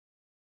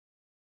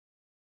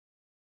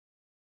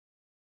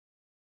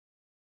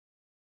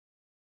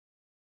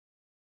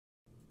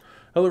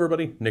Hello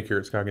everybody, Nick here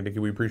at Scoggin-Dickey.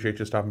 We appreciate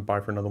you stopping by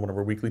for another one of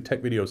our weekly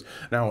tech videos.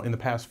 Now, in the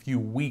past few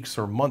weeks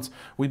or months,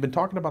 we've been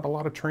talking about a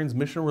lot of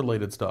transmission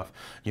related stuff.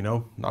 You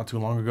know, not too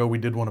long ago we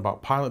did one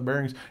about pilot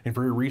bearings, and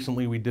very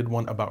recently we did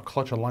one about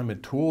clutch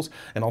alignment tools,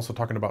 and also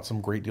talking about some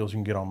great deals you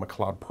can get on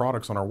McLeod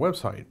products on our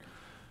website.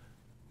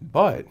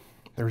 But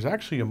there's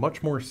actually a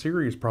much more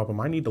serious problem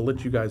I need to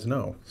let you guys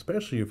know,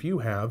 especially if you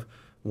have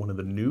one of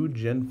the new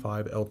Gen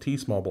 5 LT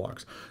small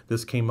blocks.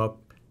 This came up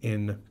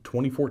in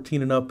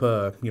 2014 and up,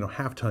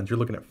 half tons. You're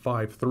looking at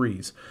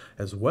 5.3s,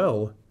 as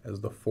well as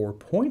the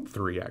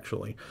 4.3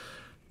 actually.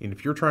 And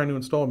if you're trying to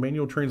install a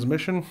manual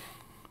transmission,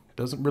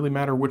 doesn't really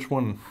matter which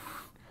one.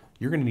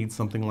 You're going to need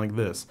something like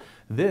this.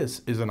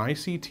 This is an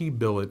ICT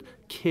Billet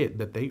kit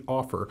that they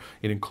offer.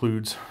 It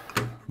includes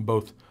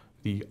both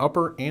the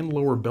upper and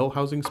lower bell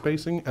housing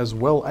spacing, as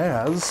well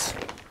as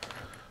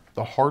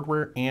the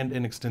hardware and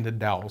an extended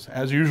dowels.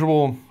 As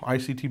usual,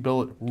 ICT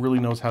Billet really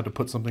knows how to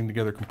put something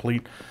together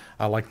complete.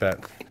 I like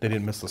that. They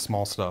didn't miss the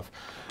small stuff.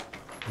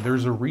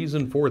 There's a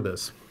reason for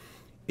this.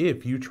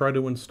 If you try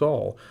to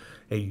install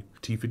a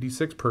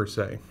T56 per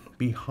se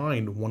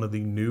behind one of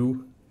the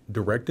new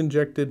direct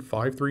injected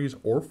 5.3s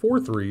or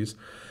 4.3s,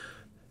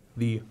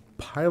 the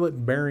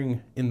pilot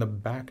bearing in the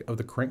back of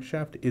the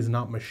crankshaft is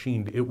not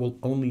machined. It will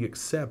only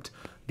accept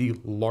the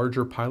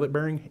larger pilot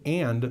bearing,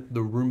 and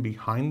the room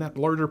behind that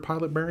larger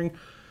pilot bearing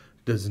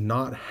does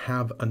not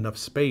have enough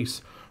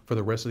space for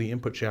the rest of the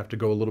input shaft to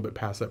go a little bit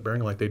past that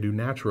bearing like they do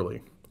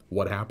naturally.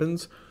 What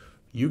happens?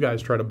 You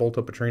guys try to bolt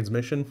up a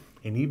transmission,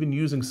 and even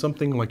using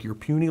something like your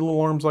puny little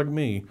arms like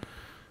me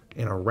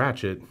and a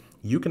ratchet,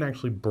 you can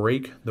actually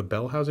break the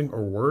bell housing,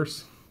 or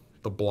worse,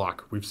 the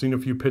block. We've seen a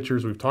few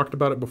pictures. We've talked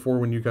about it before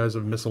when you guys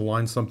have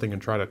misaligned something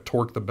and try to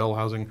torque the bell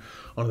housing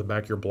onto the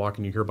back of your block,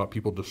 and you hear about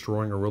people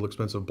destroying a real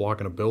expensive block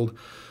in a build.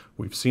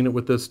 We've seen it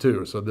with this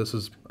too. So this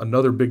is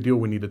another big deal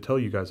we need to tell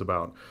you guys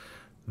about.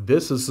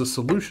 This is the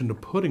solution to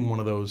putting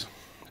one of those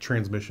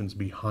transmissions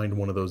behind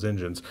one of those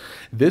engines.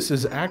 This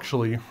is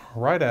actually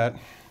right at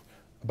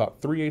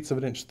about 3/8 of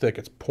an inch thick.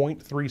 It's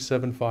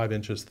 0.375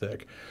 inches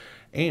thick.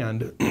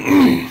 And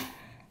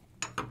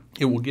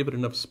it will give it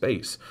enough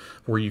space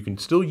where you can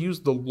still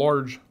use the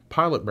large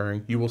pilot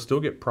bearing. You will still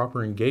get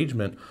proper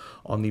engagement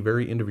on the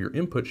very end of your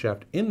input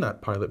shaft in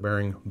that pilot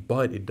bearing,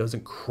 but it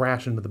doesn't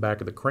crash into the back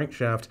of the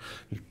crankshaft.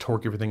 You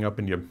torque everything up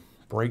and you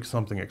break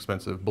something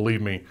expensive.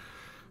 Believe me,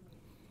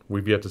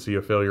 we've yet to see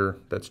a failure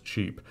that's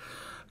cheap.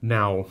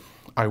 Now,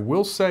 I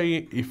will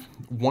say, if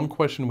one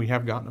question we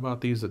have gotten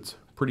about these that's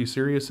pretty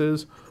serious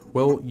is,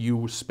 well,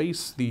 you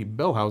space the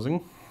bell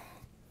housing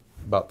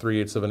about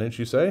 3/8 of an inch,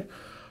 you say.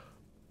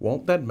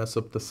 Won't that mess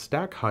up the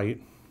stack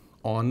height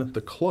on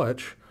the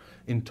clutch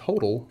in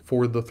total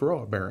for the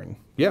throwout bearing?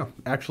 Yeah,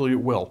 actually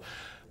it will.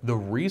 The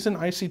reason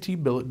ICT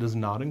Billet does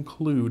not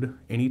include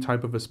any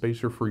type of a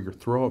spacer for your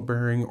throwout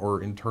bearing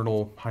or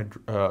internal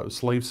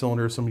slave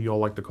cylinder, some of y'all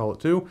like to call it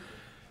too,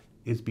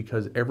 is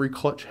because every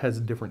clutch has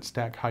different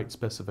stack height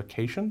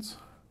specifications,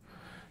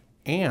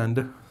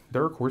 and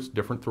there are of course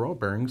different throwout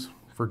bearings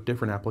for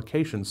different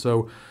applications.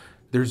 So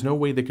there's no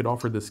way they could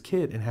offer this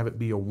kit and have it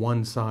be a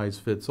one size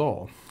fits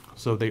all.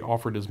 So they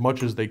offered as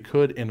much as they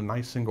could in a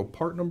nice single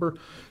part number.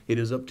 It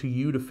is up to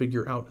you to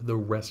figure out the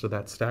rest of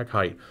that stack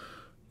height.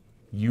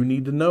 You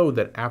need to know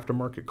that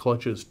aftermarket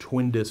clutches,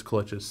 twin disc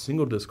clutches,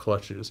 single disc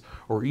clutches,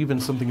 or even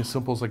something as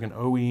simple as like an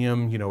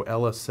OEM,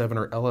 LS7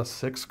 or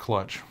LS6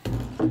 clutch,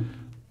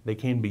 they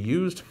can be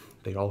used.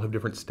 They all have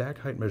different stack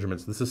height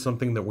measurements. This is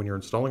something that when you're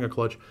installing a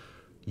clutch,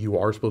 you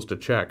are supposed to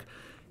check.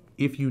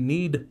 If you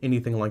need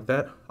anything like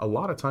that, a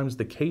lot of times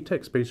the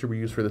K-Tech spacer we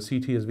use for the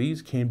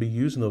CTSVs can be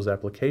used in those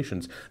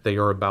applications. They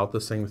are about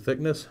the same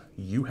thickness.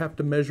 You have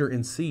to measure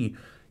and see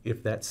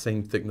if that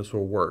same thickness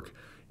will work.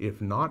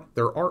 If not,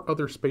 there are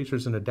other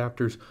spacers and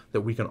adapters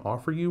that we can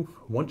offer you.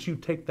 Once you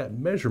take that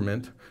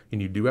measurement,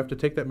 and you do have to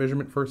take that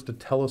measurement first to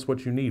tell us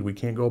what you need. We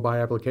can't go by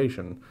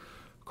application.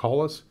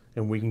 Call us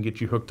and we can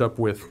get you hooked up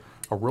with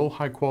a real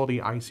high quality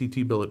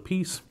ICT Billet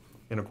piece,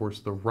 and of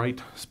course the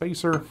right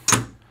spacer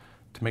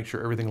to make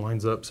sure everything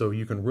lines up so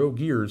you can row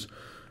gears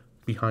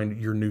behind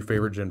your new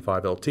favorite Gen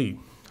 5 LT.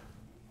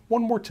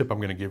 One more tip I'm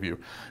going to give you.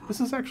 This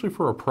is actually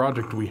for a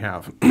project we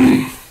have,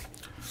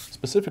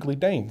 specifically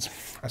Dane's.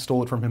 I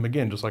stole it from him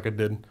again, just like I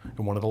did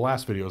in one of the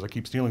last videos. I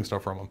keep stealing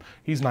stuff from him.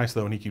 He's nice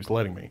though, and he keeps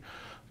letting me.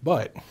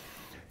 But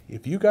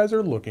if you guys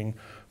are looking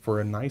for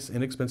a nice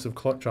inexpensive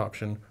clutch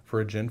option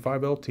for a Gen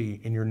 5 LT,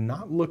 and you're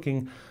not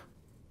looking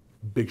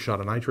big shot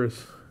of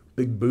nitrous,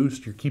 big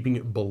boost, you're keeping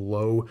it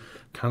below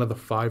kind of the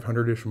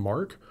 500-ish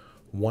mark,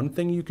 one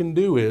thing you can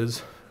do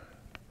is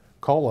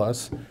call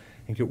us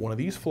and get one of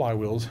these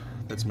flywheels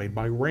that's made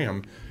by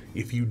Ram.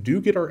 If you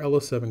do get our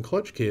LS7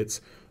 clutch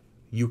kits,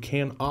 you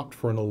can opt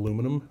for an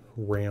aluminum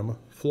Ram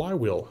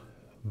flywheel.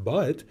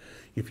 But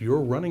if you're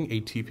running a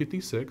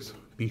T56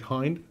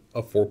 behind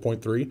a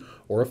 4.3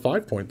 or a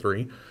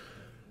 5.3,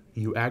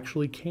 you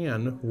actually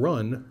can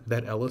run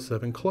that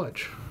LS7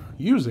 clutch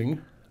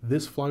using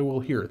this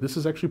flywheel here. This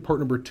is actually part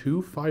number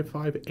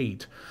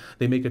 2558.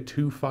 They make a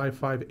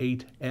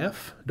 2558F.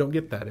 Don't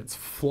get that. It's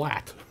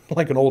flat,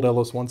 like an old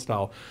LS1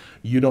 style.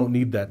 You don't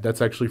need that.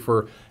 That's actually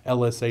for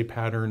LSA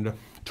patterned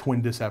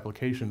twin disc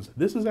applications.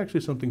 This is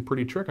actually something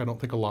pretty trick I don't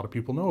think a lot of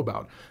people know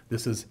about.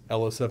 This is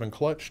LS7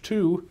 clutch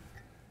to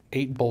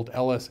 8-bolt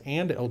LS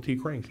and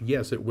LT cranks.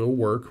 Yes, it will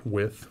work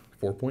with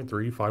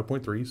 4.3,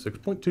 5.3,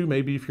 6.2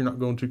 maybe if you're not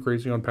going too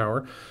crazy on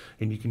power.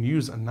 And you can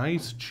use a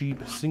nice,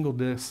 cheap, single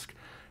disc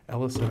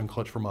LS7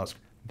 clutch from Musk.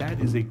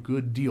 That is a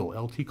good deal.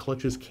 LT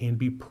clutches can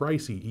be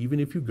pricey, even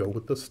if you go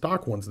with the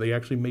stock ones. They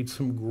actually made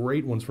some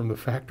great ones from the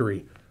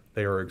factory.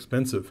 They are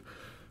expensive.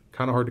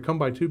 Kind of hard to come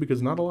by too,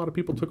 because not a lot of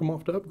people took them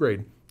off to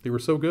upgrade. They were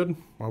so good,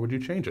 why would you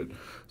change it?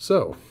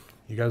 So,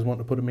 you guys want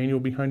to put a manual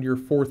behind your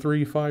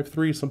 4.3,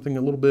 5.3, something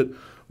a little bit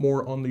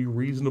more on the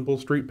reasonable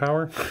street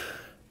power?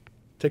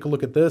 Take a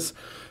look at this.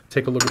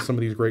 Take a look at some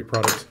of these great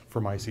products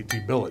from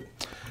ICT Billet.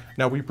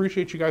 Now, we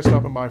appreciate you guys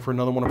stopping by for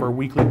another one of our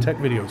weekly tech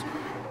videos.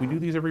 We do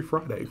these every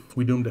Friday.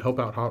 We do them to help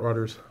out hot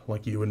rodders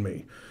like you and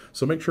me.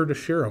 So make sure to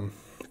share them.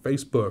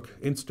 Facebook,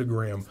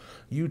 Instagram,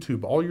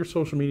 YouTube, all your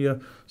social media,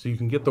 so you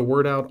can get the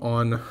word out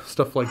on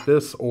stuff like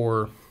this,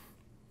 or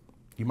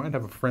you might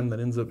have a friend that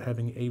ends up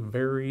having a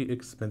very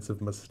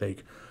expensive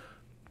mistake.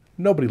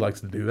 Nobody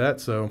likes to do that,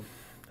 so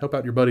help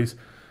out your buddies,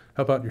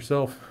 help out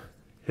yourself,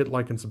 hit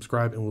like and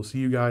subscribe, and we'll see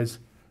you guys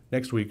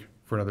next week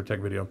for another tech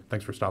video.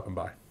 Thanks for stopping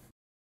by.